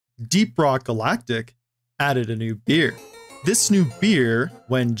Deep Rock Galactic added a new beer. This new beer,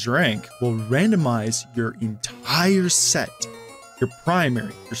 when drank, will randomize your entire set. Your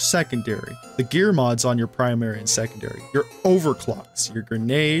primary, your secondary, the gear mods on your primary and secondary, your overclocks, your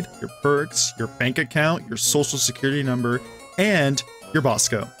grenade, your perks, your bank account, your social security number, and your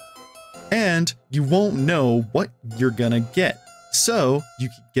Bosco. And you won't know what you're gonna get. So you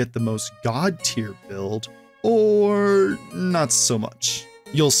can get the most god tier build or not so much.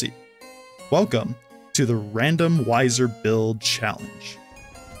 You'll see. Welcome to the Randoweisser build challenge.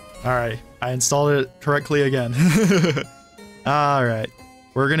 All right, I installed it correctly again. All right,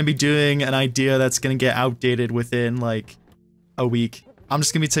 we're gonna be doing an idea that's gonna get outdated within like a week. I'm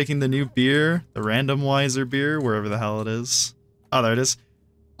just gonna be taking the new beer, the Randoweisser beer, wherever the hell it is. Oh, there it is.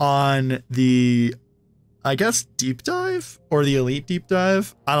 On the, I guess, deep dive or the elite deep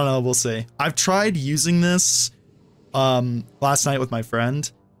dive. I don't know, we'll see. I've tried using this last night with my friend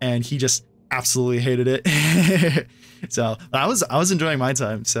and he just absolutely hated it. So I was enjoying my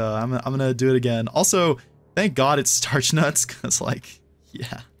time, so I'm gonna do it again. Also, thank God it's starch nuts, because like,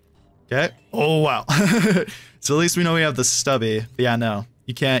 yeah. Okay. Oh wow. So at least we know we have the stubby. But yeah, no,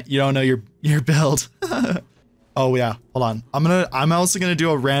 you don't know your build. Oh yeah, hold on. I'm also gonna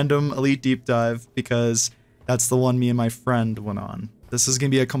do a random elite deep dive because that's the one me and my friend went on. This is gonna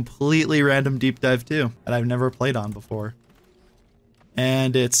be a completely random deep dive too, that I've never played on before.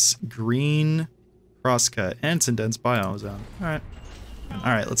 And it's green crosscut and it's in dense biozone. All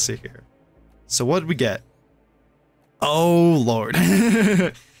right, let's see here. So what did we get? Oh Lord.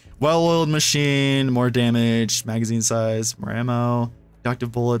 Well-oiled machine, more damage, magazine size, more ammo,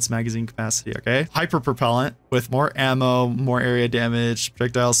 conductive bullets, magazine capacity, okay. Hyper propellant with more ammo, more area damage,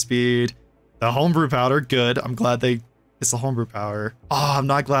 projectile speed, the homebrew powder, good. I'm glad it's the homebrew power. Oh, I'm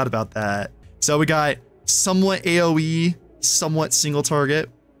not glad about that. So we got somewhat AoE, somewhat single target.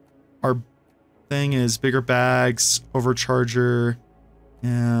 Our thing is bigger bags, overcharger.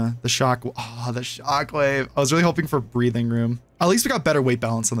 Yeah, the shockwave. I was really hoping for breathing room. At least we got better weight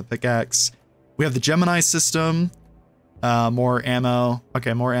balance on the pickaxe. We have the Gemini system, more ammo.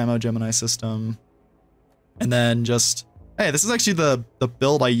 Okay, more ammo, Gemini system. And then just, hey, this is actually the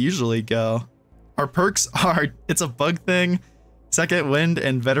build I usually go. Our perks are, it's a bug thing, second wind,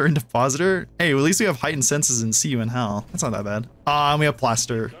 and veteran depositor. Hey, at least we have heightened senses and see you in hell. That's not that bad. And we have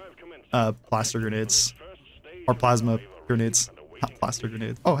plaster grenades, or plasma grenades. Not plaster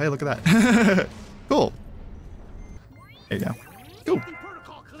grenades. Oh, hey, look at that. Cool. There you go. Cool.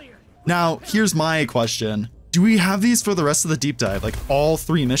 Now, here's my question. Do we have these for the rest of the deep dive? Like all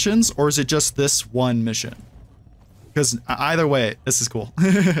 3 missions, or is it just this one mission? Because either way, this is cool.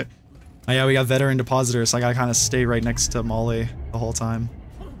 Oh yeah, we got veteran depositor, so I gotta kind of stay right next to Molly the whole time.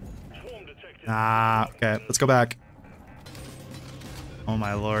 Okay, let's go back. Oh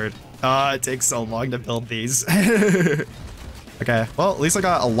my Lord. It takes so long to build these. Okay, well, at least I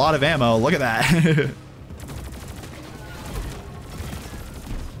got a lot of ammo. Look at that.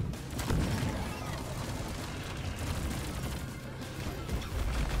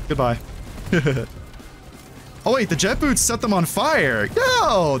 Goodbye. Oh wait, the jet boots set them on fire.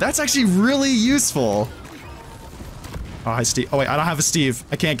 Yo, that's actually really useful. Oh, hi, Steve. Oh wait, I don't have a Steve.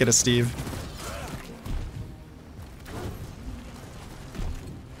 I can't get a Steve.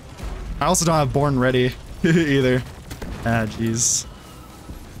 I also don't have Born Ready either. Ah, jeez.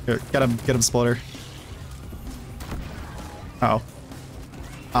 Here, get him, Splutter. Uh-oh.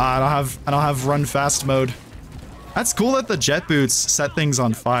 I don't have run fast mode. That's cool that the jet boots set things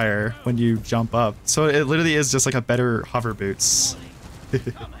on fire when you jump up. So it literally is just like a better hover boots.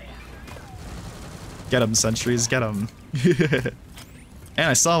 Get him, sentries, get him. And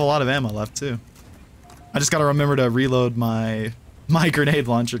I still have a lot of ammo left too. I just gotta remember to reload my grenade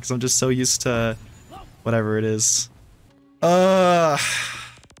launcher because I'm just so used to whatever it is. Damn.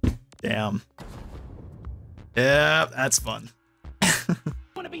 Yeah, that's fun.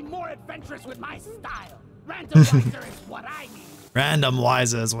 Want to be more adventurous with my style. Randoweisser is what I need.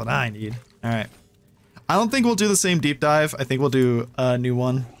 Randoweisser is what I need. All right. I don't think we'll do the same deep dive. I think we'll do a new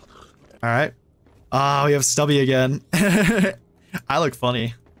one. All right. Oh, we have Stubby again. I look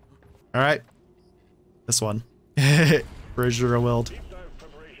funny. All right. This one. Brazier Wild.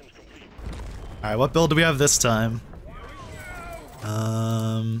 All right. What build do we have this time?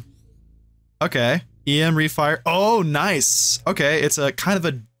 Okay. EM refire. Oh, nice. Okay. It's a kind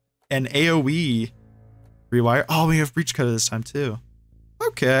of an AoE rewire. Oh, we have breach cutter this time too.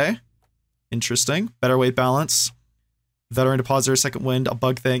 Okay. Interesting. Better weight balance. Veteran depositor, second wind, a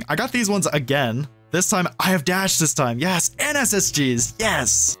bug thing. I got these ones again. This time I have dash this time. Yes. And SSGs.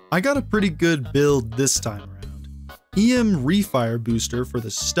 Yes. I got a pretty good build this time around. EM refire booster for the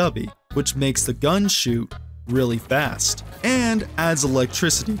stubby, which makes the gun shoot really fast and adds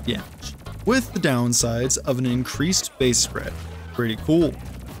electricity damage, with the downsides of an increased base spread. Pretty cool.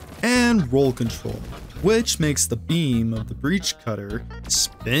 And roll control, which makes the beam of the breach cutter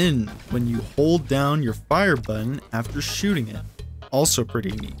spin when you hold down your fire button after shooting it. Also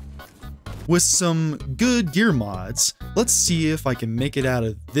pretty neat. With some good gear mods, let's see if I can make it out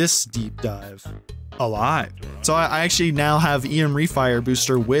of this deep dive alive. So I actually now have EM refire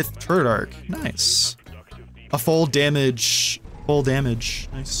booster with turret arc. Nice. A full damage,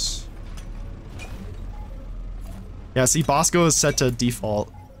 nice. Yeah, see, Bosco is set to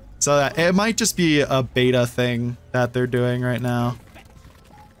default. So it might just be a beta thing that they're doing right now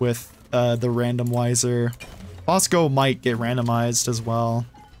with the Randoweisser. Bosco might get randomized as well.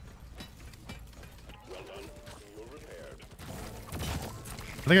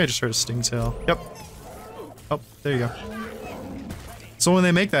 I think I just heard a stingtail. Yep. Oh, there you go. So when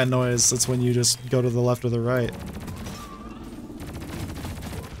they make that noise, that's when you just go to the left or the right.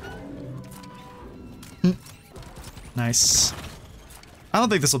 Nice. I don't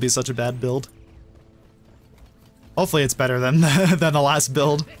think this will be such a bad build. Hopefully it's better than than the last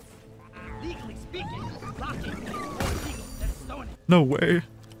build. No way.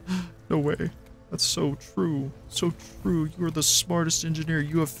 No way. That's so true. So true. You are the smartest engineer.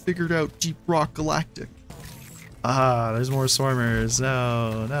 You have figured out Deep Rock Galactic. Ah, there's more swarmers.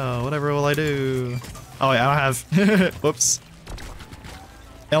 No, no, whatever will I do? Oh wait, I don't have... Whoops.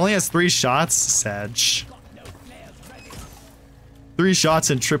 It only has 3 shots, Sag. 3 shots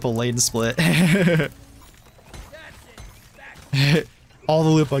and triple lane split. All the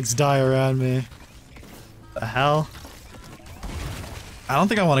loot bugs die around me. The hell? I don't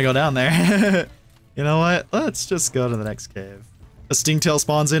think I want to go down there. You know what? Let's just go to the next cave. A stingtail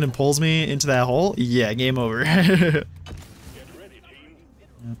spawns in and pulls me into that hole? Yeah, game over.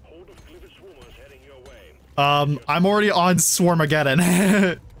 I'm already on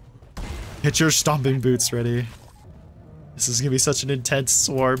Swarmageddon. Get your stomping boots ready. This is gonna be such an intense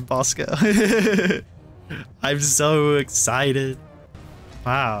swarm, Bosco. I'm so excited.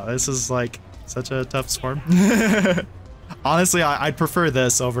 Wow, this is like such a tough swarm. Honestly, I'd prefer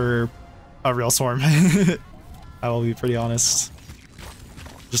this over a real swarm. I will be pretty honest.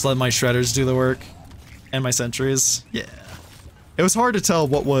 Just let my shredders do the work. And my sentries. Yeah. It was hard to tell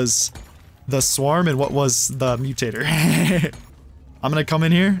what was the swarm and what was the mutator. I'm gonna come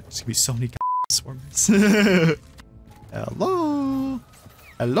in here. There's gonna be so many swarmers. Hello.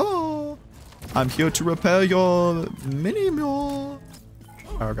 Hello. I'm here to repair your mini-mule.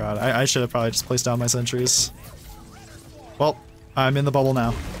 Oh god, I should have probably just placed down my sentries. Well, I'm in the bubble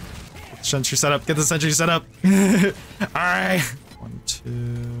now. Get the sentry set up. Get the sentry set up. Alright. 1,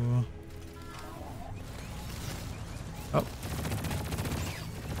 2. Oh.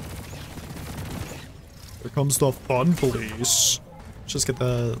 Here comes the fun police. Just get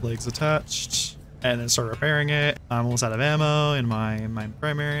the legs attached and then start repairing it. I'm almost out of ammo in my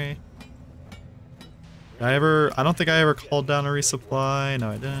primary. I don't think I ever called down a resupply.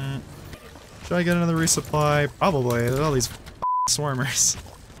 No, I didn't. Should I get another resupply? Probably. There's all these swarmers.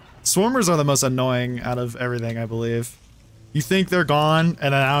 Swarmers are the most annoying out of everything, I believe. You think they're gone,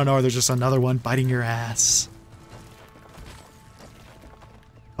 and then I don't know, there's just another one biting your ass.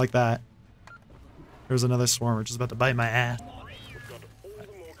 Like that. There's another swarmer just about to bite my ass.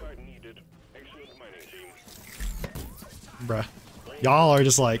 Bruh. Y'all are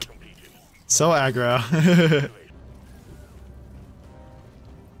just like so aggro.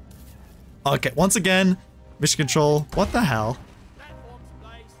 Okay, once again, mission control. What the hell?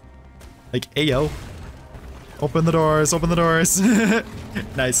 Like, ayo. Open the doors, open the doors.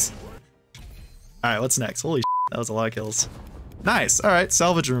 Nice. Alright, what's next? Holy shit, that was a lot of kills. Nice, alright,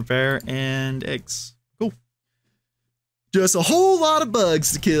 salvage and repair and eggs. Cool. Just a whole lot of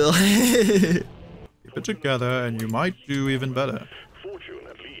bugs to kill. Keep it together and you might do even better.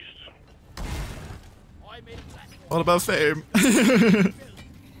 What about fame?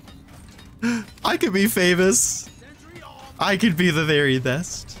 I could be famous. I could be the very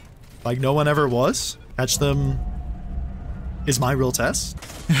best. Like no one ever was. Catch them is my real test.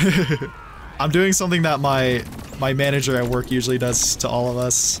 I'm doing something that my manager at work usually does to all of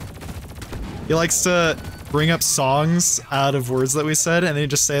us. He likes to bring up songs out of words that we said and then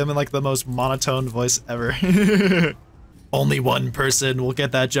just say them in like the most monotone voice ever. Only one person will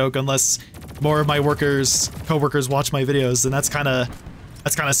get that joke unless more of my coworkers watch my videos, and that's kind of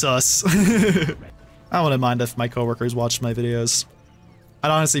sus. I wouldn't mind if my coworkers watched my videos.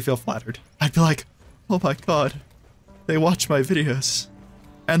 I'd honestly feel flattered. I'd be like, oh my god, they watch my videos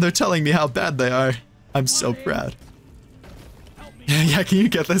and they're telling me how bad they are. I'm so proud. Yeah, can you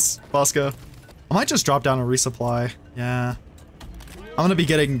get this, Bosco? I might just drop down a resupply. Yeah. I'm gonna be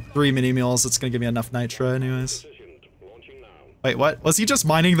getting 3 mini meals. It's gonna give me enough nitro anyways. Wait, what? Was he just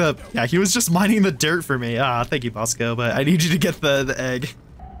mining the... Yeah, he was just mining the dirt for me. Ah, thank you, Bosco, but I need you to get the egg.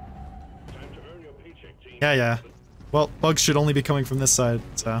 Yeah, yeah. Well, bugs should only be coming from this side,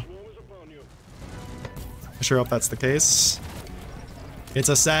 so... I sure hope that's the case. It's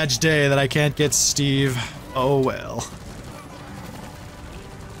a sad day that I can't get Steve. Oh well.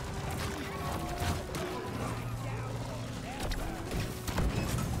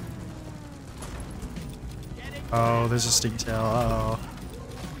 Oh, there's a stingtail. Uh-oh.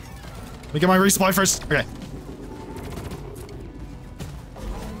 Let me get my resupply first. Okay.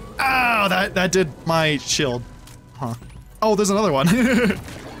 Oh, that did my shield. Huh. Oh, there's another one.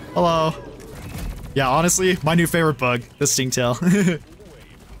 Hello. Yeah, honestly, my new favorite bug, the stingtail.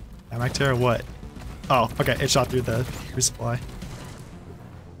 Amactera, what? Oh, okay, it shot through the resupply.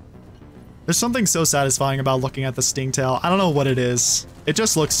 There's something so satisfying about looking at the stingtail. I don't know what it is. It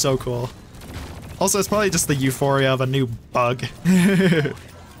just looks so cool. Also, it's probably just the euphoria of a new bug.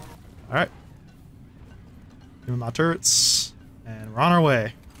 Alright. Give me my turrets. And we're on our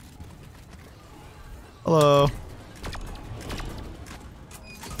way. Hello.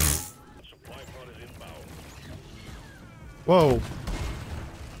 Whoa.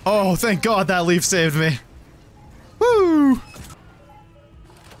 Oh, thank God that leaf saved me. Woo!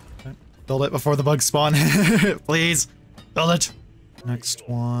 Okay. Build it before the bugs spawn. Please. Build it. Next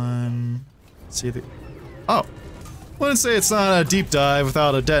one. Let's see the... Oh. Wouldn't say it's not a deep dive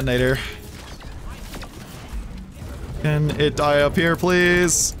without a detonator. Can it die up here,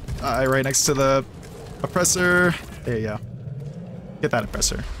 please? Die right next to the oppressor. There you go. Get that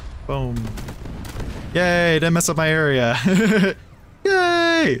oppressor. Boom. Yay, didn't mess up my area.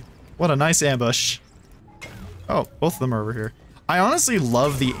 Yay! What a nice ambush. Oh, both of them are over here. I honestly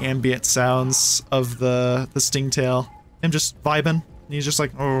love the ambient sounds of the stingtail. Him just vibing. And he's just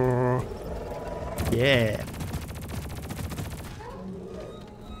like, oh. Yeah.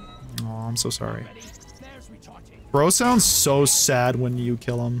 Oh, I'm so sorry. Bro sounds so sad when you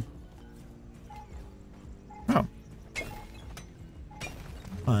kill him. Oh.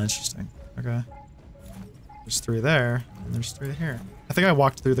 Oh, interesting. Okay. There's 3 there, and there's 3 here. I think I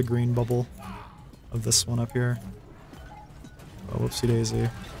walked through the green bubble of this one up here. Oh, whoopsie daisy.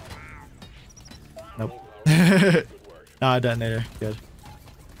 Nope. Nah, detonator. Good.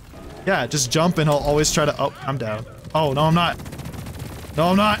 Yeah, just jump and he'll always try to... Oh, I'm down. Oh, no, I'm not. No,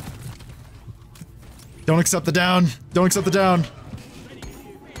 I'm not. Don't accept the down. Don't accept the down.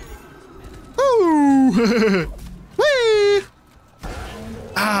 Woo! Whee!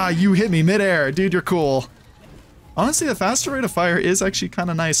 Ah, you hit me midair. Dude, you're cool. Honestly, the faster rate of fire is actually kind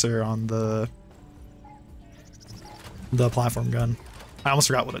of nicer on the platform gun. I almost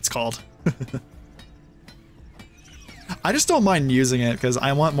forgot what it's called. I just don't mind using it because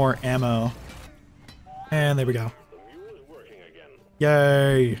I want more ammo. And there we go.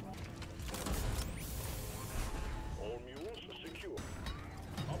 Yay!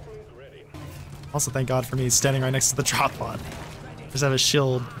 Also, thank God for me standing right next to the drop pod. Just have a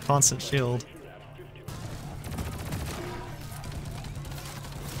shield, a constant shield.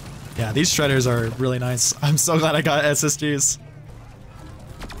 Yeah, these shredders are really nice. I'm so glad I got SSGs.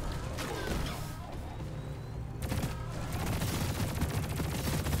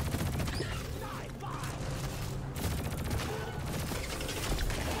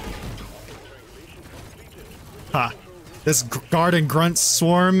 Ha. This guard and grunt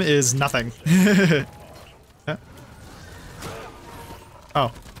swarm is nothing. Yeah.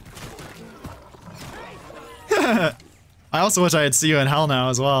 Oh. I also wish I had See You in Hell now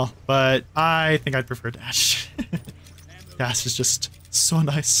as well, but I think I'd prefer Dash. Dash is just so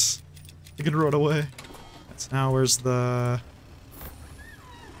nice. You can run away. So now where's the...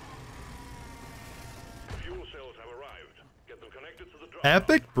 Fuel cells have arrived. Get them connected to the drop.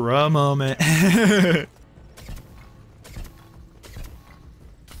 Epic bro moment.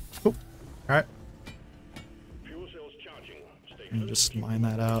 Oh, alright. Fuel cells charging. Stay And just mine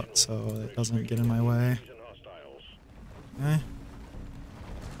that out so it doesn't get in my way. Okay.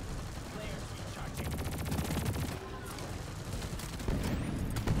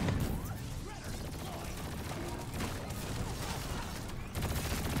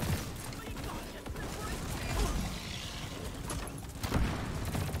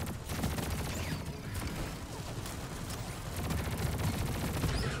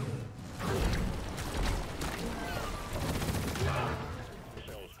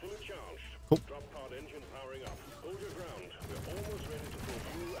 cells fully charged. Oh. Drop pod engine powering up. Hold your ground. We're almost ready to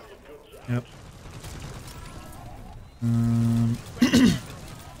pull you as a good side. Yep.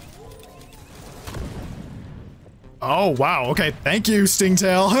 Oh, wow. Okay. Thank you,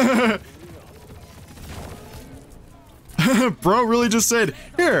 Stingtail. Bro really just said,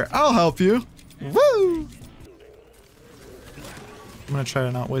 here, I'll help you. Woo! I'm gonna try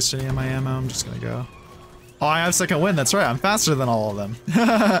to not waste any of my ammo. I'm just gonna go. Oh, I have second wind. That's right. I'm faster than all of them.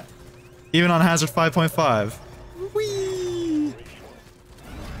 Even on hazard 5.5. Whee!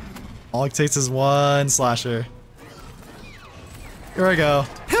 All it takes is one slasher. Here I go.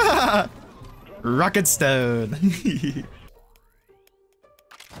 Rocket stone.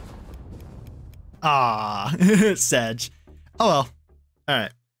 Ah, Sedge. Oh well.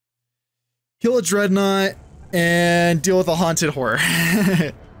 Alright. Kill a dreadnought and deal with a haunted horror.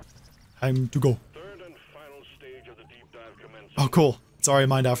 Time to go. Third and final stage of the deep dive commences. Oh, cool. It's already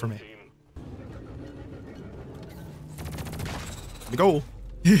mined out for me. Go.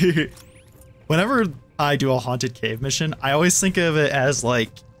 Whenever I do a haunted cave mission, I always think of it as like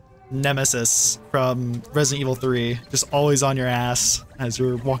Nemesis from Resident Evil 3, just always on your ass as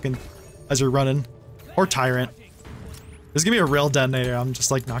you're walking, as you're running, or Tyrant. There's gonna be a real detonator. I'm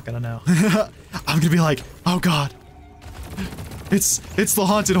just like not gonna know. I'm gonna be like, oh god, it's the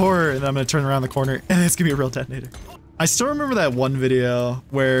haunted horror, and then I'm gonna turn around the corner, and it's gonna be a real detonator. I still remember that one video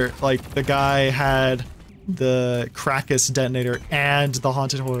where like the guy had the Krakus detonator and the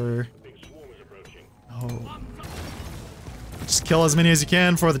haunted horror. Oh. Just kill as many as you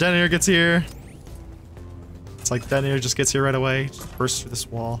can before the detonator gets here. It's like the detonator just gets here right away. Just bursts through this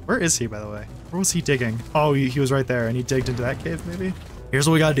wall. Where is he, by the way? Where was he digging? Oh, he was right there, and he digged into that cave, maybe? Here's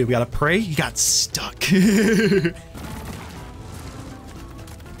what we gotta do. We gotta pray. He got stuck.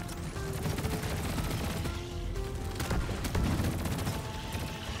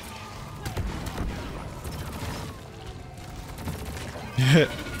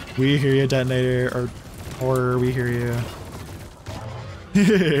 We hear you, detonator, or horror, we hear you.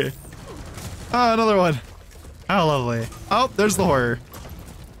 Ah, another one. How lovely. Oh, there's the horror.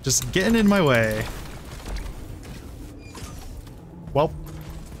 Just getting in my way. Well,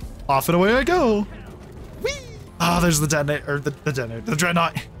 off and away I go. Whee! Oh, there's the detonator, or the detonator, the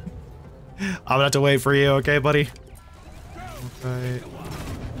dreadnought. I'm gonna have to wait for you, okay, buddy? Okay.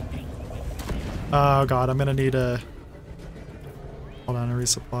 Oh god, I'm gonna need a... Hold on, a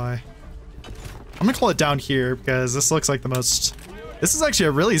resupply. I'm gonna call it down here because this looks like the most... This is actually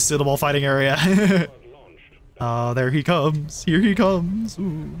a really suitable fighting area. Oh, there he comes. Here he comes.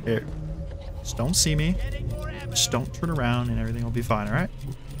 Ooh. Here. Just don't see me. Just don't turn around and everything will be fine, alright?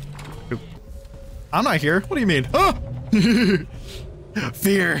 I'm not here. What do you mean? Oh!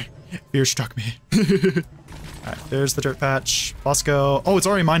 Fear. Fear struck me. Alright, there's the dirt patch. Bosco. Oh, it's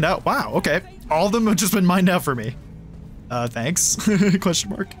already mined out. Wow, okay. All of them have just been mined out for me. Thanks.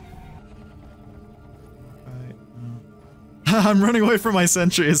 Question mark. Right, I'm running away from my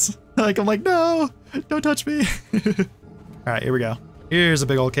sentries. I'm like, no, don't touch me. Alright, here we go. Here's a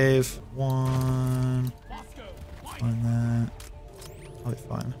big old cave. One that. I'll be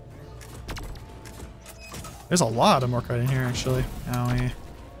fine. There's a lot of Morkite in here, actually. Owie.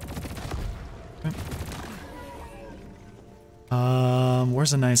 Okay.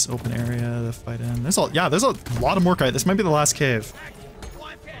 Where's a nice open area to fight in? There's a lot of Morkite. This might be the last cave.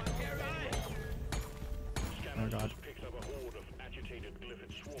 Oh god.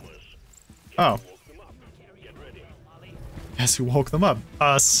 Oh. Guess who woke them up?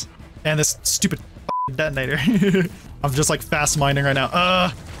 Us. And this stupid detonator. I'm just like fast mining right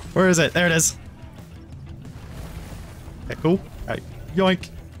now. Where is it? There it is. Okay, cool. Alright. Yoink.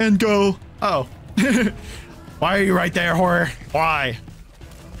 And go. Oh. Why are you right there, horror? Why?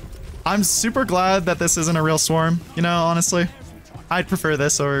 I'm super glad that this isn't a real swarm, you know, honestly. I'd prefer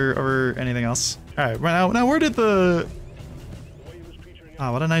this over anything else. Alright, right now where did the...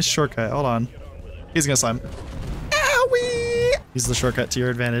 Oh, what a nice shortcut. Hold on. He's gonna slam. Owie! Use the shortcut to your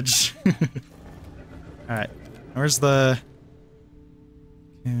advantage. Alright. Where's the...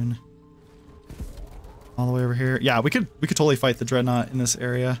 Coon? All the way over here. Yeah, we could totally fight the dreadnought in this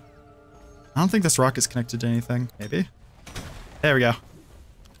area. I don't think this rock is connected to anything. Maybe? There we go.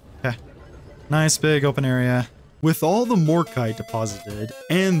 Okay. Nice big open area. With all the Morkite deposited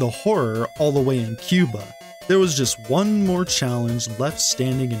and the horror all the way in Cuba, there was just one more challenge left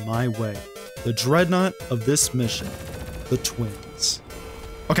standing in my way. The dreadnought of this mission. The twins.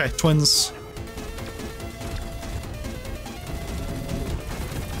 Okay, twins.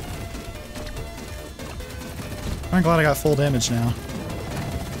 I'm glad I got full damage now.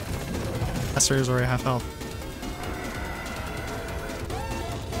 That is already half health.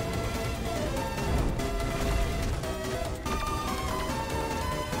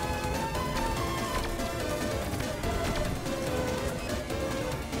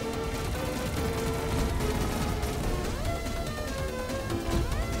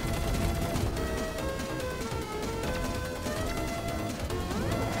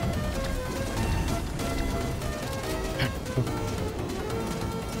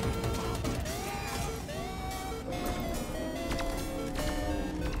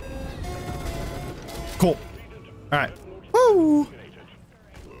 All right. Woo! All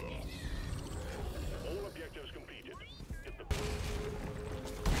objectives completed. Hit the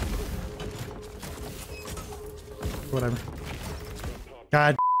Whatever.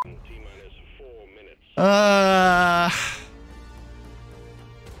 God. T-minus 4 minutes.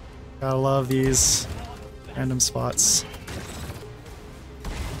 Gotta love these random spots.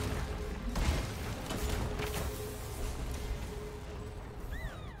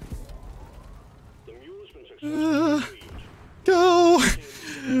 The mule has been successfully retrieved. Go!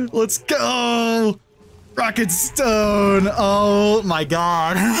 Let's go! Rocket Stone! Oh my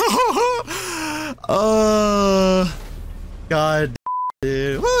god. God,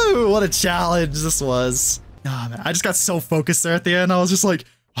 dude. Woo! What a challenge this was. Oh, man. I just got so focused there at the end. I was just like,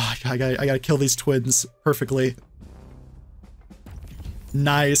 oh, I gotta kill these twins perfectly.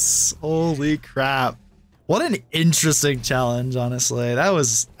 Nice. Holy crap. What an interesting challenge, honestly. That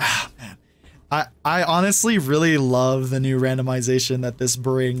was, man. I honestly really love the new randomization that this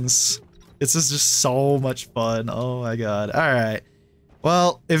brings. It's just so much fun. Oh my god. All right.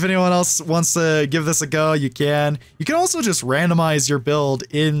 Well, if anyone else wants to give this a go, you can. You can also just randomize your build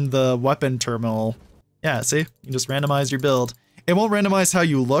in the weapon terminal. Yeah, see? You can just randomize your build. It won't randomize how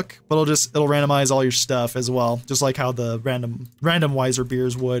you look, but it'll randomize all your stuff as well, just like how the Randoweisser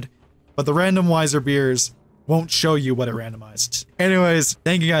beers would. But the Randoweisser beers won't show you what it randomized. Anyways,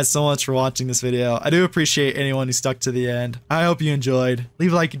 thank you guys so much for watching this video. I do appreciate anyone who stuck to the end. I hope you enjoyed.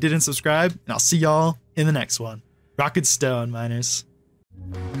 Leave a like if you did and subscribe, and I'll see y'all in the next one. Rocket Stone, miners.